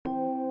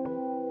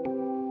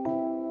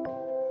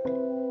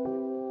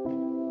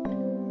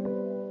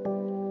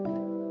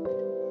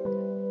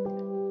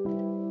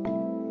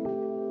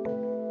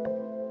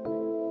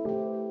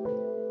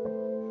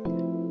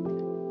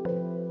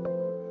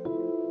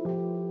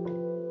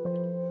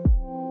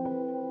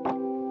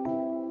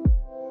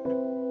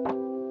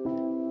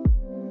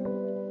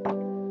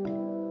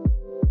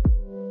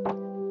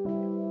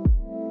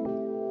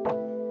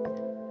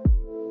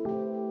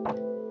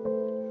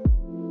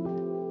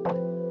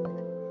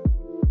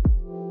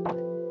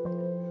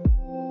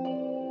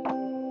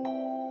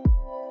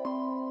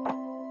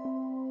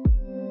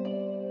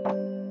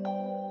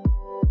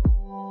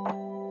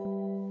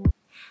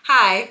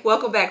Hi,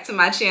 welcome back to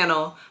my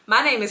channel.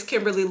 My name is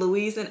Kimberly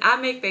Louise and I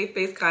make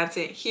faith-based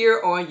content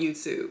here on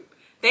YouTube.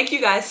 Thank you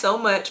guys so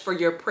much for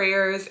your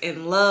prayers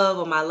and love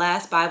on my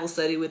last Bible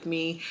study with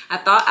me. I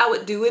thought I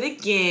would do it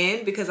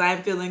again because I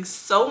am feeling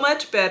so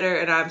much better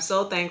and I'm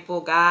so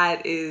thankful.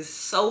 God is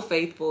so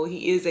faithful.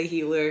 He is a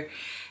healer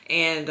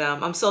and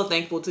I'm so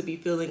thankful to be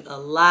feeling a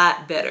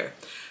lot better.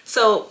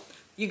 So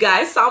you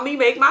guys saw me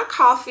make my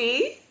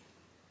coffee.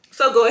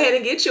 So go ahead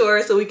and get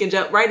yours so we can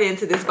jump right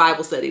into this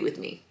Bible study with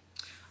me.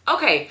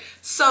 Okay,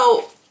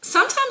 so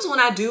sometimes when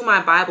I do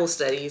my Bible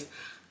studies,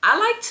 I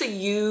like to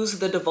use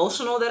the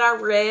devotional that I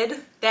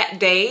read that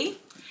day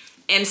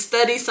and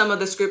study some of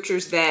the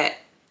scriptures that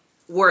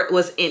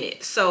was in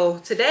it. So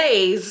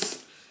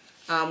today's,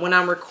 when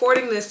I'm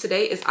recording this,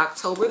 today is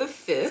October the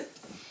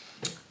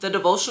 5th. The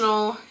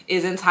devotional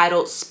is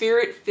entitled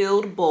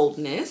Spirit-Filled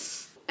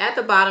Boldness. At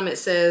the bottom it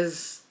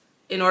says,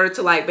 in order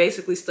to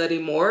basically study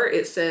more,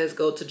 it says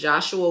go to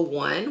Joshua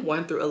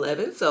 1 through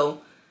 11.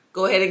 So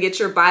go ahead and get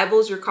your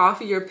Bibles, your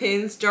coffee, your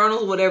pens,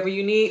 journals, whatever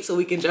you need so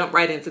we can jump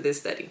right into this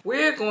study.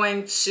 We're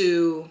going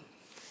to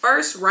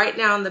first write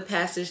down the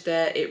passage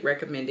that it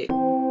recommended.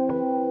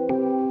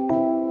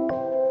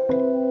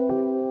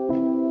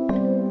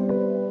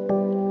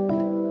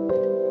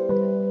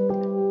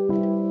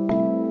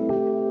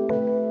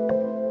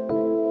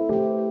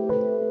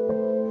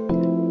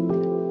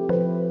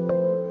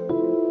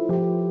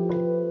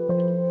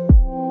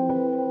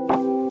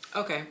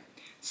 Okay.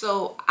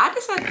 So I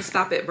decided to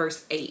stop at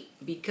verse 8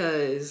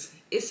 because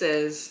it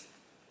says,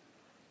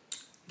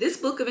 "This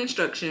book of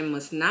instruction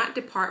must not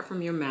depart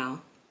from your mouth.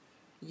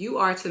 You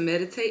are to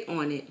meditate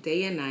on it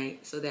day and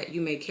night so that you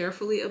may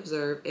carefully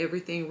observe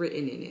everything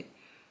written in it.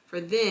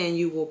 For then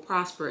you will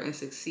prosper and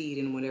succeed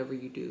in whatever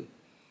you do."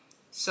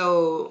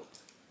 So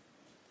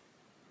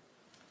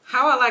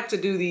how I like to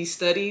do these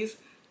studies,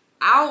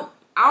 I'll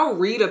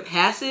read a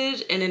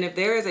passage, and then if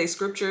there is a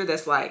scripture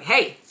that's like,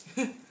 hey,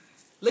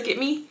 look at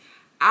me,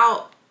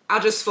 I'll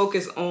just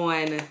focus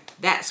on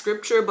that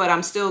scripture, but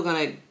I'm still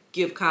gonna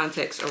give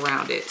context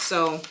around it.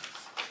 So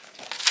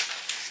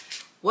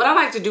what I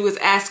like to do is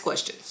ask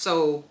questions.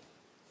 So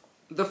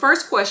the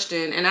first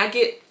question, and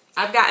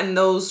I've gotten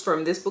those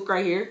from this book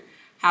right here,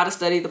 How to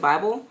Study the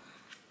Bible.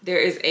 There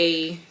is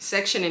a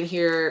section in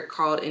here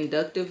called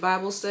Inductive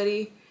Bible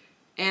Study,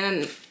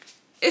 and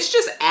it's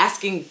just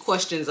asking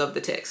questions of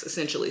the text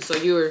essentially. So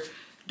you're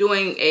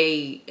doing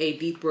a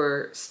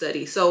deeper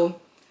study.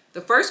 So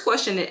the first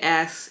question it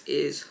asks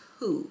is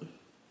who?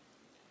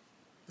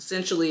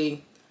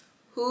 Essentially,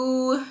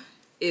 who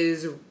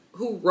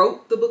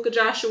wrote the book of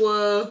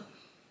Joshua?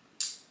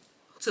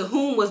 To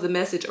whom was the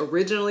message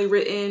originally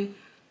written?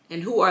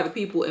 And who are the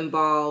people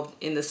involved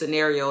in the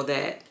scenario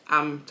that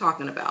I'm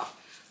talking about?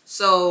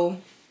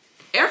 So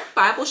every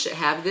Bible should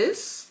have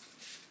this.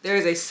 There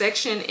is a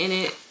section in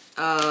it.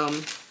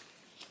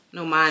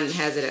 No, mine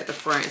has it at the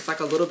front. It's like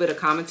a little bit of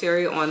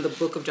commentary on the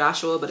book of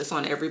Joshua, but it's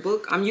on every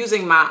book. I'm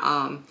using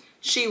my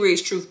She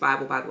Reads Truth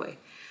Bible, by the way.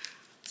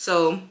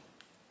 So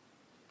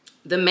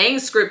the main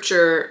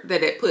scripture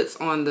that it puts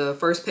on the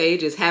first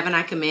page is, "Haven't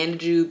I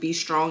commanded you, be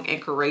strong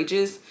and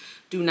courageous?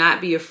 Do not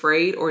be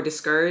afraid or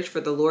discouraged, for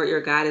the Lord your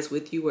God is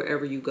with you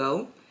wherever you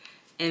go."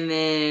 And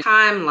then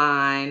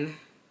timeline,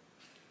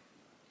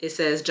 it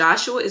says,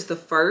 Joshua is the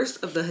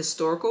first of the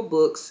historical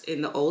books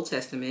in the Old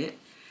Testament.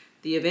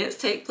 The events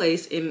take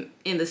place in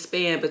the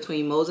span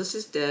between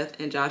Moses' death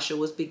and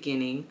Joshua's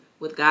beginning,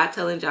 with God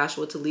telling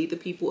Joshua to lead the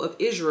people of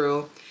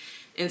Israel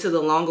into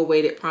the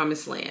long-awaited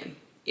promised land.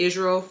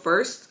 Israel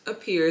first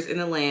appears in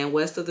the land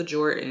west of the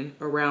Jordan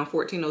around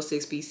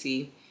 1406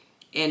 BC,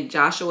 and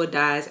Joshua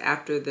dies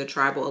after the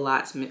tribal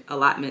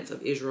allotments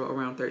of Israel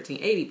around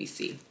 1380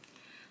 BC.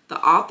 The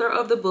author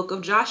of the book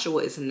of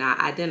Joshua is not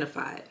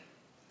identified.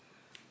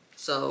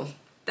 So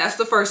that's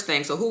the first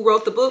thing. So who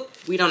wrote the book?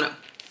 We don't know.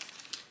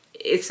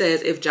 It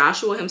says, if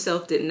Joshua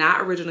himself did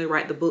not originally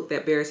write the book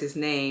that bears his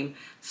name,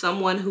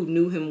 someone who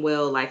knew him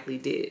well likely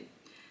did.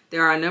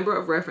 There are a number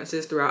of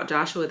references throughout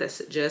Joshua that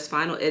suggest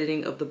final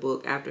editing of the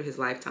book after his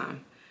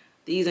lifetime.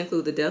 These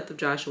include the death of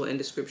Joshua and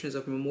descriptions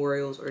of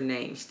memorials or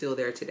names still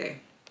there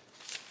today.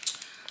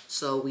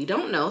 So we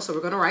don't know, so we're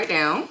going to write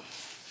down.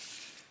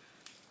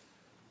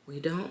 We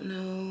don't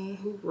know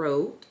who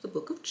wrote the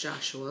book of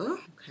Joshua.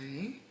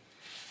 Okay.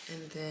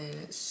 And then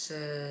it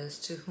says,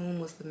 to whom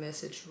was the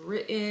message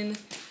written?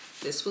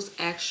 This was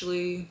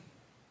written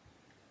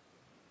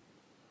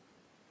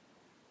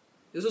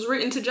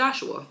to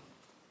Joshua.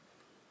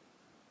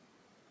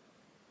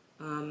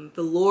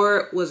 The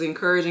Lord was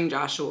encouraging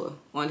Joshua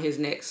on his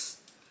next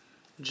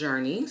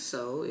journey,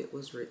 so it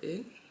was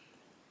written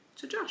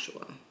to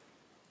Joshua.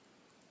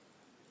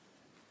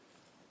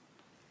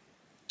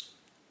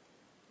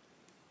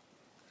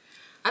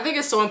 I think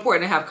it's so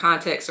important to have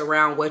context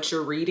around what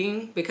you're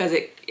reading because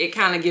it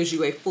kind of gives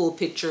you a full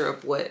picture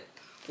of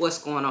what's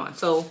going on.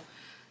 So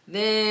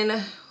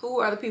then who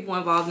are the people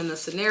involved in the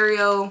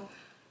scenario?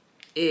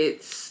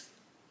 It's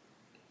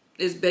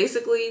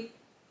basically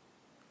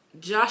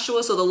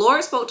Joshua. So the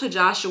Lord spoke to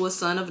Joshua,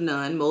 son of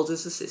Nun,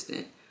 Moses'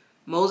 assistant.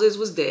 Moses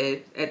was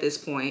dead at this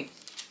point,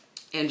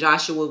 and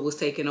Joshua was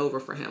taking over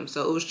for him.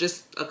 So it was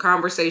just a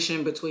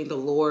conversation between the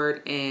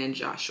Lord and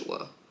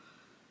Joshua.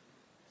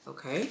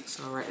 Okay,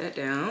 so I'll write that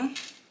down.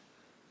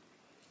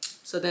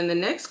 So then the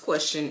next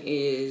question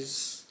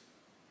is,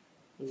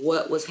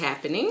 what was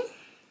happening?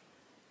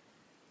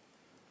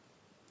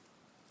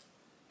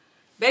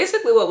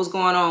 Basically what was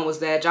going on was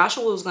that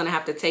Joshua was going to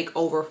have to take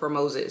over for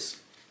Moses.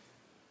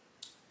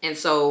 And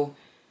so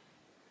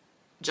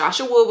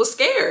Joshua was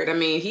scared. I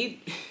mean,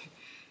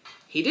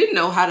 he didn't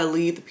know how to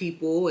lead the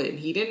people, and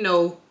he didn't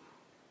know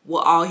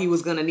what all he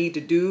was going to need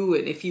to do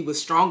and if he was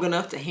strong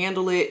enough to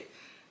handle it.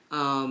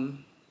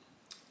 And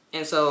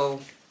so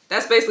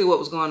that's basically what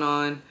was going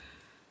on.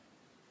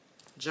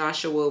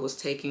 Joshua was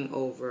taking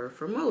over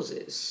for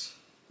Moses.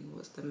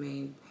 What's the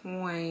main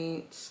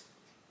point?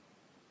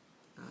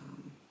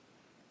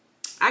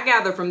 I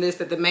gather from this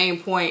that the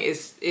main point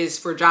is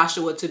for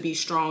Joshua to be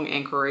strong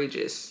and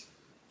courageous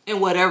in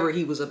whatever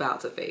he was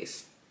about to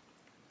face.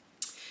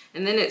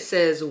 And then it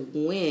says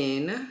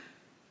when.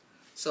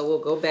 So we'll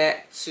go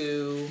back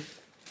to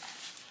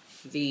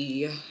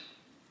the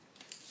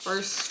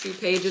first few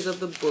pages of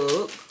the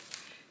book.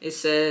 It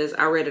says,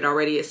 I read it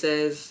already. It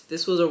says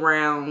this was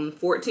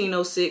around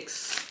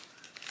 1406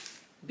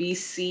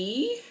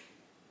 BC.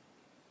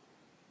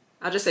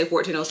 I'll just say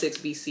 1406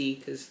 BC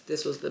because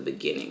this was the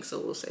beginning. So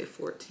we'll say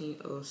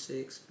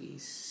 1406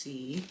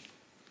 BC.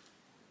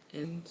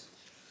 And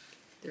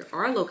there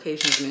are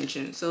locations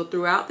mentioned. So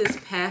throughout this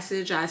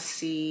passage, I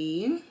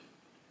see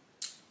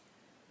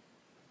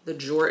the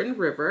Jordan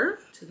River.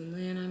 To the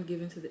land I'm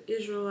giving to the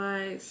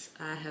Israelites,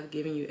 I have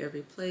given you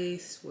every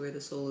place where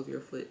the sole of your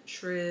foot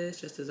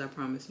treads, just as I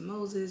promised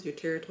Moses. Your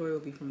territory will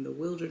be from the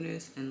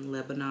wilderness and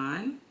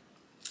Lebanon.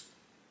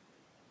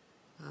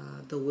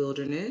 The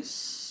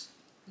wilderness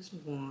is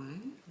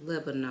one,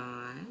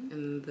 Lebanon,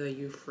 and the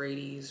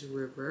Euphrates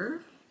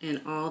River,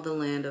 and all the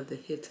land of the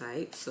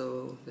Hittites,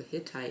 so the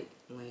Hittite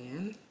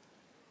land,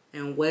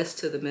 and west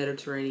to the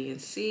Mediterranean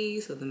Sea,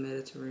 so the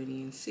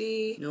Mediterranean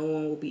Sea. No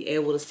one will be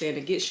able to stand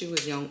against you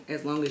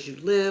as long as you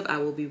live. I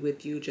will be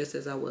with you just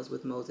as I was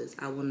with Moses.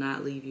 I will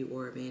not leave you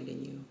or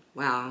abandon you.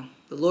 Wow.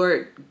 The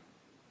Lord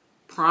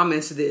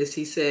promised this.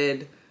 He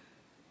said,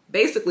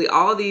 basically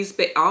all these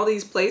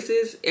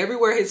places,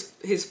 everywhere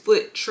his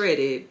foot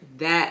treaded,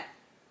 that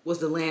was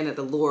the land that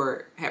the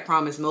Lord had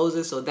promised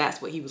Moses. So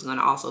that's what he was going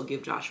to also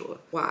give Joshua.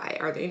 Why?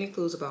 Are there any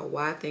clues about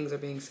why things are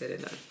being said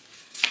and done?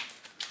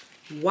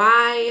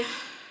 Why?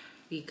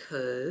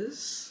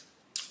 Because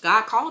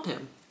God called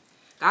him.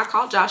 God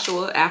called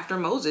Joshua after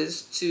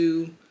Moses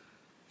to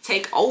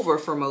take over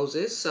for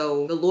Moses.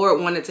 So the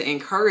Lord wanted to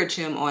encourage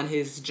him on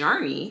his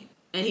journey,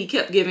 and he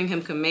kept giving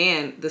him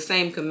the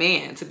same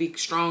command, to be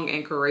strong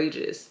and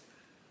courageous.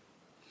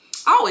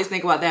 I always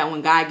think about that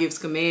when God gives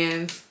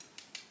commands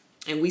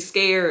and we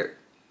scared.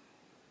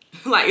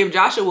 Like if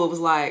Joshua was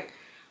like,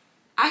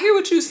 I hear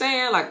what you're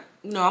saying, like,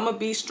 I'm gonna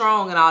be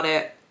strong and all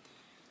that,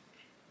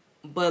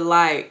 but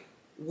like,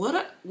 what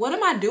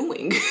am I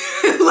doing?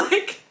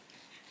 Like,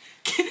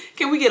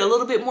 can we get a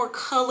little bit more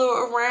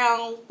color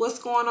around what's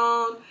going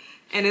on?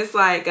 And it's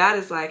like, God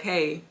is like,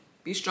 hey,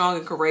 be strong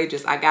and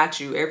courageous. I got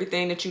you.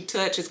 Everything that you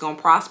touch is going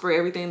to prosper.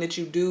 Everything that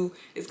you do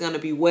is going to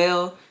be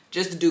well.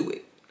 Just do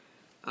it.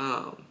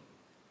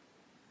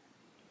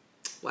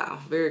 Wow,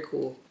 very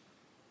cool.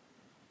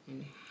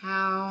 And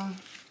how?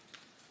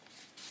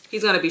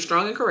 He's going to be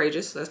strong and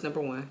courageous. That's number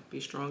one. Be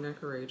strong and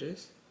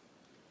courageous.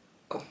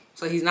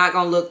 So he's not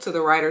going to look to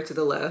the right or to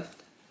the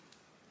left.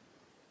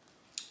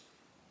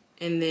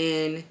 And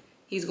then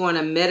he's going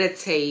to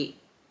meditate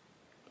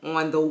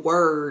on the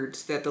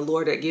words that the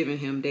Lord had given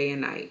him day and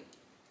night.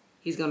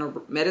 He's going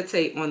to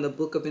meditate on the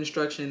book of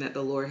instruction that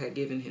the Lord had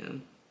given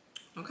him.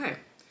 Okay.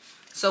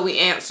 So we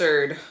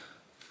answered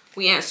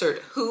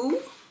who,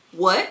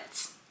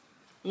 what,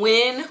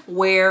 when,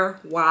 where,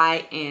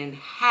 why, and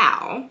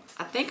how.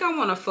 I think I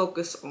want to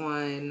focus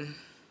on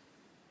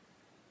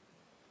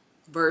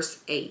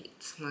verse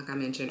 8, like I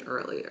mentioned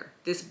earlier.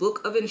 This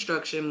book of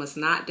instruction must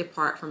not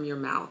depart from your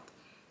mouth.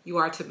 You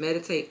are to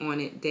meditate on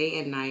it day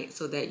and night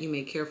so that you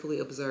may carefully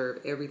observe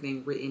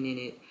everything written in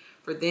it.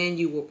 For then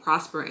you will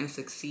prosper and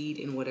succeed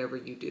in whatever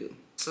you do.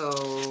 So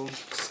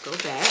let's go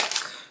back.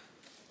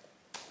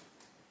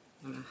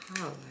 I'm going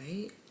to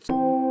highlight.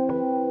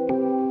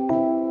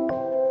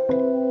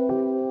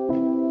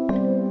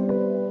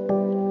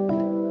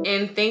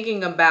 In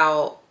thinking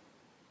about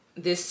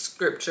this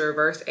scripture,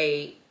 verse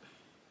 8,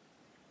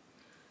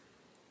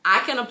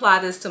 I can apply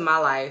this to my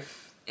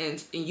life,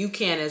 and you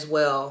can as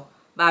well,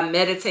 by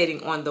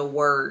meditating on the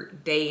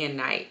word day and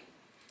night.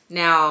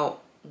 Now,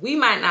 we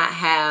might not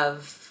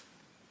have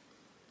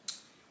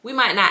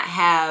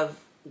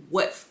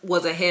what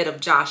was ahead of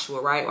Joshua,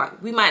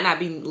 right? We might not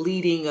be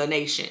leading a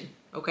nation,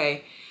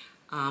 okay?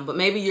 But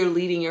maybe you're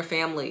leading your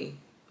family.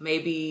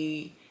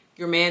 Maybe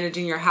you're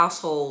managing your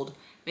household.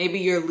 Maybe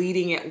you're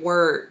leading at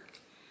work.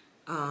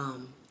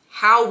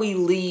 How we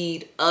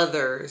lead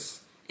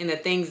others in the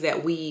things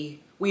that we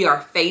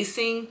are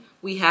facing,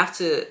 we have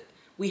to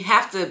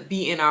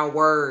be in our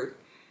word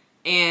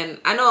And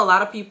I know a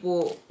lot of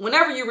people,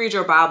 whenever you read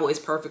your Bible, it's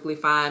perfectly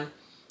fine.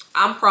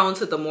 I'm prone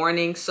to the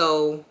morning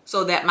so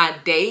that my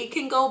day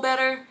can go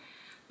better.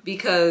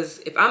 Because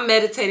if I'm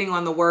meditating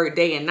on the word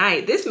day and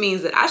night, this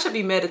means that I should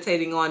be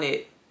meditating on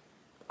it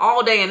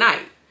all day and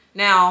night.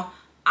 Now,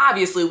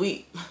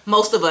 obviously,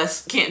 most of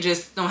us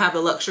don't have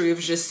the luxury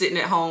of just sitting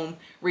at home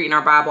reading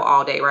our Bible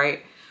all day,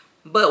 right?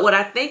 But what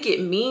I think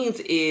it means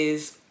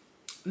is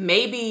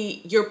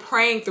maybe you're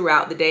praying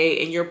throughout the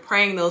day and you're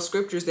praying those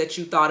scriptures that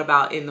you thought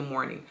about in the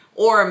morning.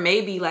 Or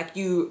maybe like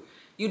you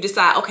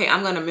decide, okay,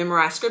 I'm going to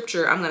memorize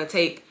scripture. I'm going to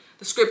take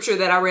the scripture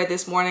that I read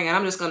this morning and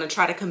I'm just going to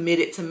try to commit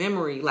it to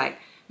memory. Like,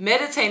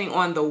 meditating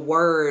on the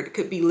word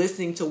could be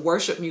listening to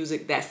worship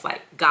music that's like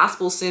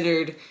gospel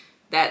centered,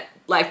 that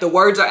like the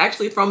words are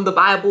actually from the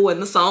Bible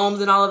and the Psalms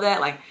and all of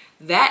that. Like,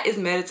 that is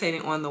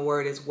meditating on the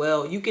word as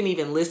well. You can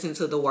even listen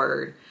to the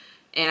word.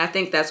 And I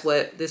think that's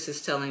what this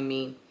is telling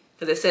me,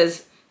 because it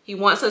says he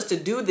wants us to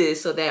do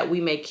this so that we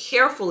may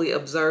carefully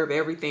observe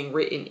everything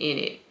written in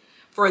it.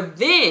 For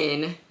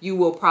then you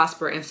will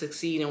prosper and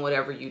succeed in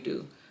whatever you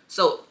do.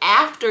 So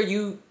after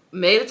you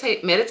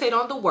meditate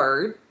on the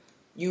word,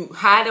 you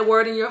hide the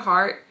word in your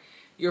heart,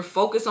 you're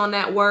focused on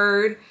that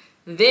word,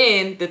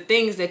 then the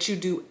things that you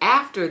do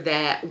after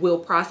that will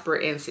prosper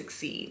and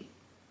succeed.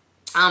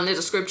 There's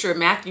a scripture,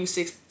 Matthew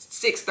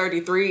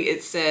 6:33.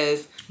 It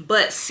says,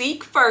 but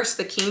seek first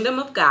the kingdom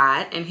of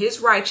God and his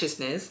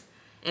righteousness,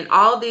 and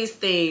all these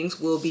things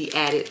will be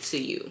added to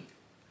you.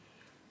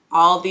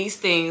 All these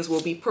things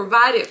will be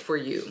provided for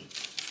you.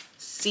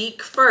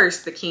 Seek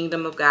first the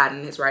kingdom of God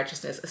and his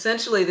righteousness.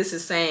 Essentially, this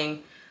is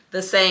saying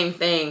the same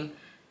thing.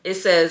 It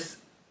says,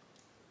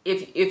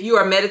 if you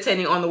are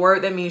meditating on the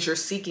word, that means you're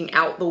seeking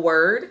out the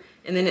word.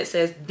 And then it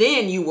says,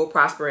 then you will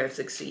prosper and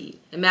succeed.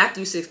 And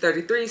Matthew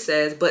 6:33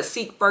 says, but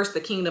seek first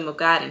the kingdom of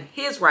God and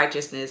his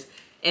righteousness,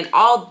 and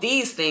all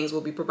these things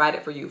will be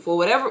provided for you.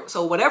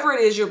 Whatever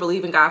it is you're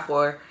believing God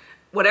for,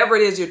 whatever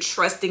it is you're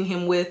trusting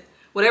him with,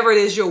 whatever it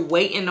is you're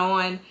waiting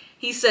on,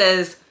 he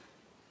says,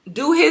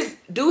 do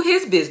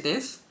his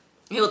business.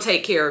 He'll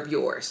take care of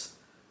yours.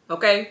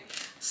 Okay?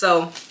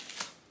 So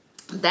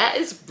that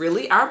is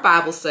really our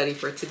Bible study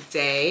for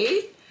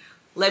today.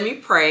 Let me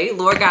pray.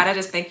 Lord God, I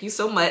just thank you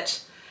so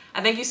much.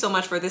 I thank you so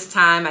much for this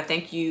time. I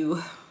thank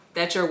you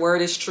that your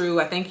word is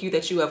true. I thank you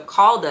that you have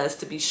called us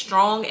to be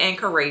strong and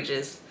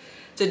courageous,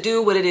 to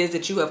do what it is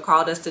that you have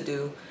called us to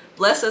do.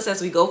 Bless us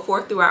as we go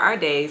forth throughout our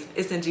days.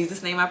 It's in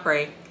Jesus' name I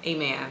pray.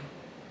 Amen.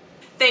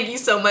 Thank you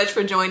so much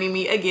for joining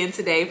me again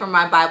today for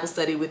my Bible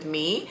study with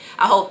me.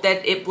 I hope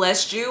that it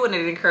blessed you and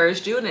it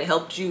encouraged you and it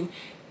helped you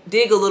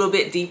dig a little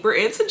bit deeper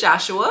into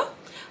Joshua.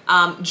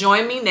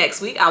 Join me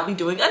next week. I'll be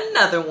doing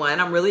another one.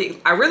 I really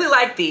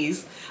like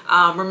these.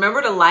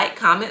 Remember to like,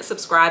 comment,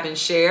 subscribe, and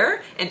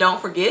share. And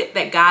don't forget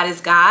that God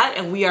is God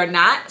and we are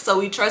not. So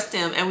we trust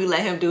him and we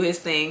let him do his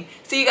thing.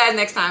 See you guys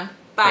next time.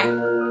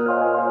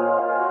 Bye.